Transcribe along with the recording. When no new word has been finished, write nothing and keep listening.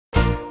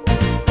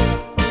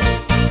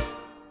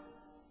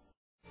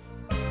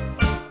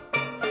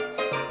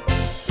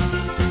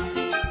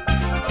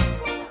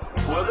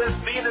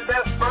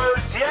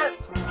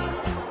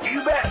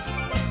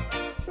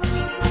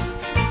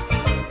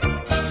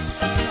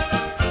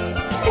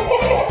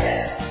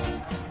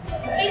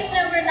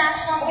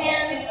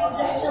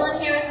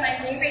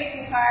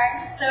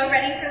So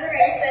ready for the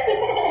races.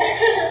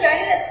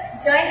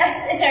 Join us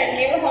in our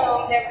new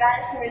home, the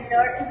Radisson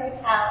Resort and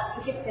Hotel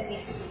in Kissimmee.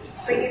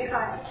 Bring your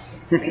cars.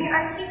 Bring your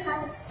RC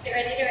cars. Get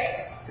ready to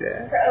race.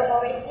 Yeah. For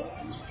oval racing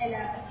and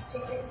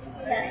street racing.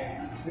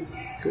 Yes.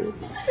 Cool.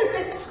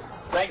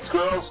 Thanks,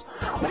 girls.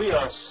 We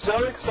are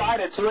so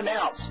excited to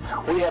announce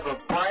we have a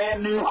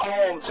brand new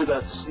home to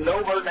the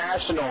Snowbird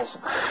Nationals.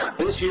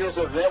 This year's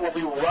event will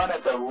be run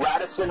at the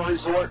Radisson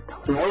Resort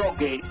World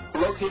Gate,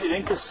 located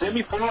in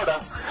Kissimmee,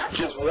 Florida,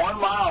 just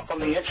 1 mile from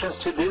the entrance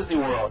to Disney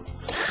World.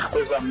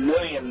 There's a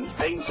million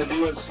things to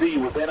do and see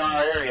within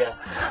our area,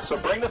 so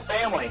bring the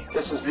family.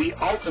 This is the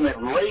ultimate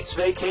race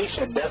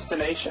vacation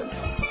destination.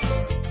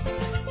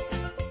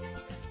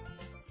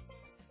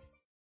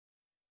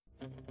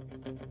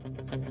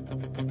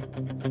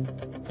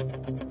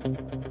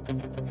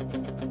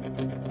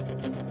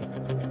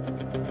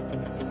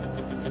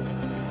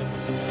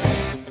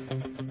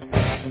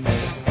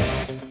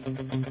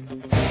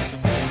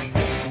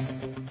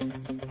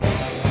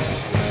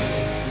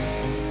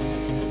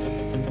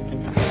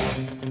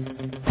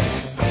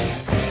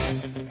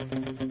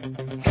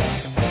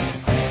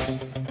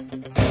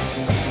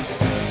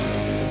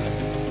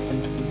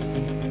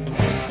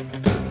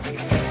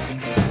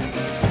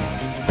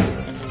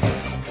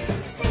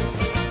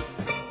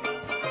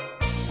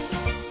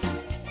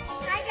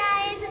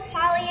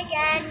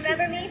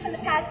 Remember me from the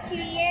past 2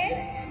 years?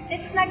 This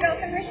is my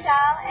girlfriend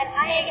Rochelle, and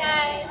I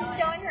am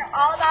showing her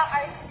all about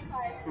RC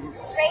cars.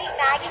 Great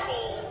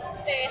magazine.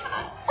 It's very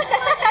hot.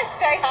 It's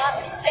very hot.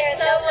 I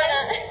so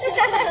wanna.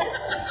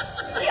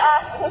 She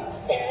also.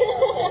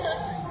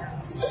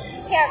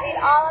 Yeah, read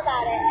all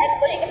about it, and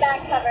look at the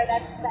back cover.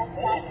 That's the best.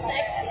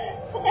 Sexy.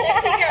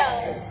 Sexy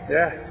girls.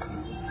 Yeah.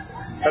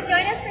 So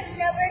join us for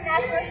Snowbird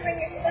Nationals. Bring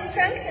your swim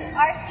trunks and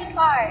RC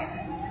cars.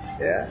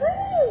 Yeah.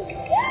 Woo!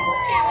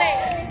 Can't wait.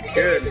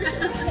 Good.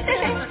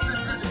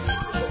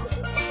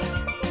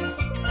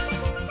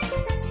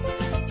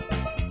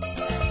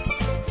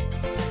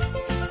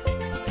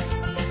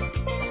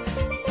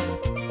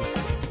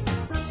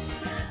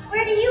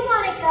 Where do you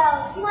want to go?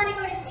 Do you want to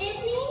go to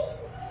Disney?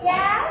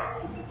 Yeah?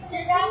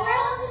 Disney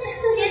World?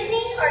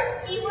 Disney or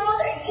SeaWorld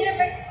or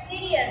Universal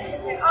Studios,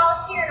 because they're all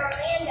here in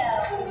Orlando.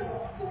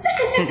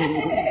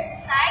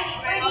 Exciting.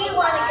 Where do you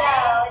want to go?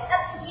 It's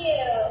up to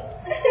you.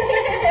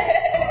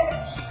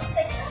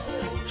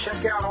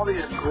 Check out all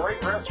these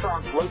great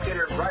restaurants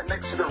located right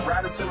next to the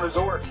Radisson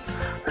Resort.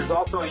 There's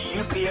also a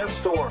UPS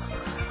store,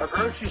 a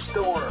grocery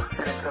store,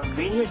 and a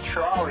convenient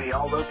trolley,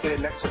 all located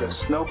next to the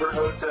Snowbird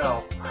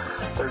Hotel.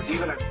 There's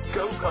even a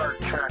go-kart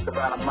track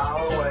about a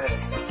mile away.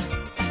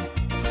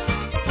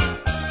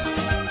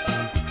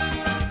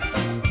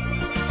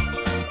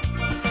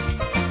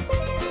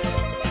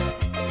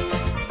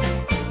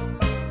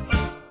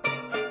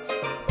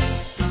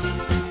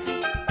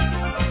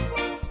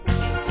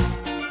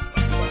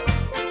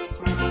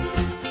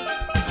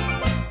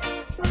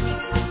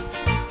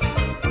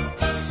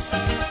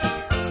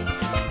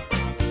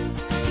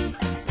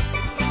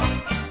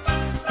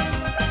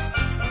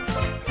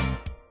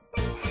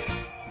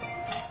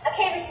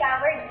 Okay, Michelle,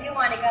 where do you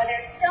want to go?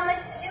 There's so much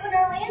to do in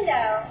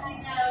Orlando. I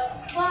know.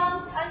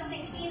 Well, I was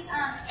thinking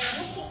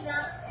Animal Kingdom.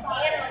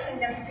 Animal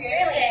Kingdom's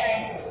really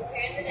fun.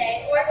 During the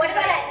day. Or what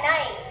about at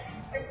night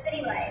for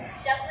city life?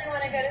 Definitely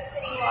want to go to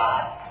City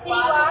Walk. City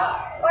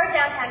Walk or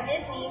downtown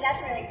Disney.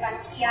 That's really fun.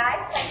 PI,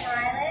 Pleasure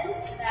Island.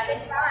 That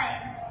is fun.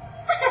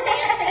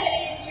 Dancing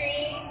and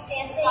drinks.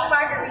 Dancing,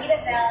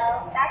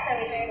 Margaritaville. That's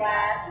always a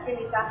blast.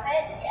 Jimmy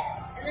Buffett.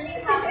 Yes. And then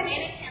you have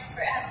mannequins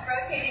where it has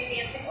rotating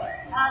dancing floor.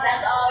 Oh,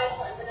 That's always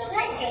fun, but don't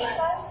drink too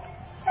much.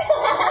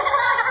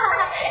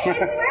 It's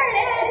where it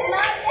is.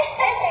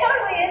 It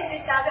totally is,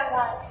 Michelle. Don't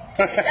lie.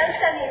 Don't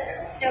send these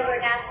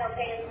Snowbird National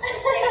fans to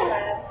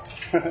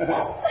the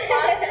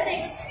Lots of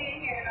things to do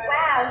here.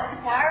 Wow,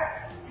 Star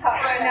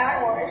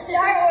Wars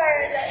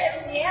at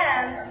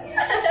MGM.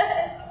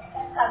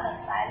 That sounds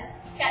like fun.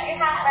 Got your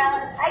hat?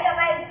 Well, I got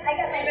my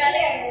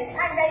ears.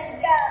 I'm ready to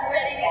go.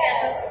 Ready to go.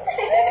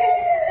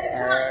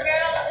 Come on,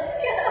 girl.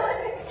 Let's go.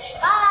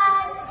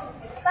 Bye.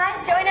 Bye.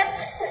 Join us.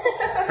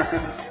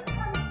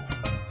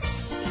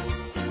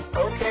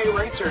 Okay,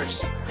 racers.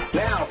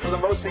 Now, for the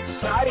most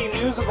exciting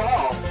news of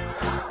all,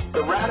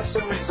 the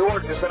Radisson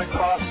Resort is going to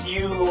cost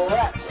you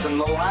less than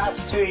the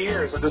last 2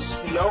 years of the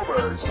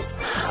Snowbirds.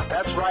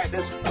 That's right,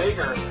 this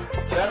bigger,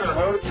 better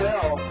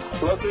hotel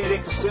located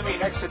in Kissimmee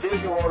next to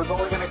Disney World is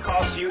only going to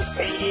cost you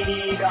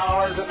 $80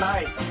 a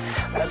night.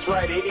 That's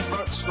right,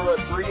 $80 for a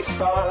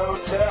 3-star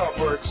hotel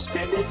for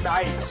extended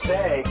night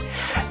stay.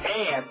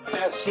 And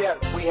best yet,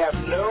 we have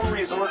no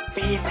resort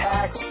fee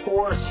tax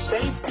or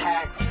safe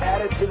tax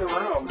added to the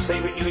room,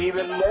 saving you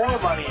even more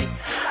money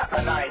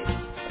a night.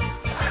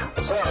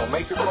 So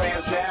make your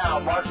plans now,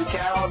 mark your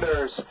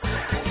calendars,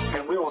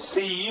 and we will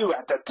see you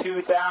at the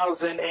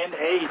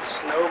 2008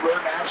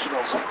 Snowbird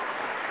Nationals.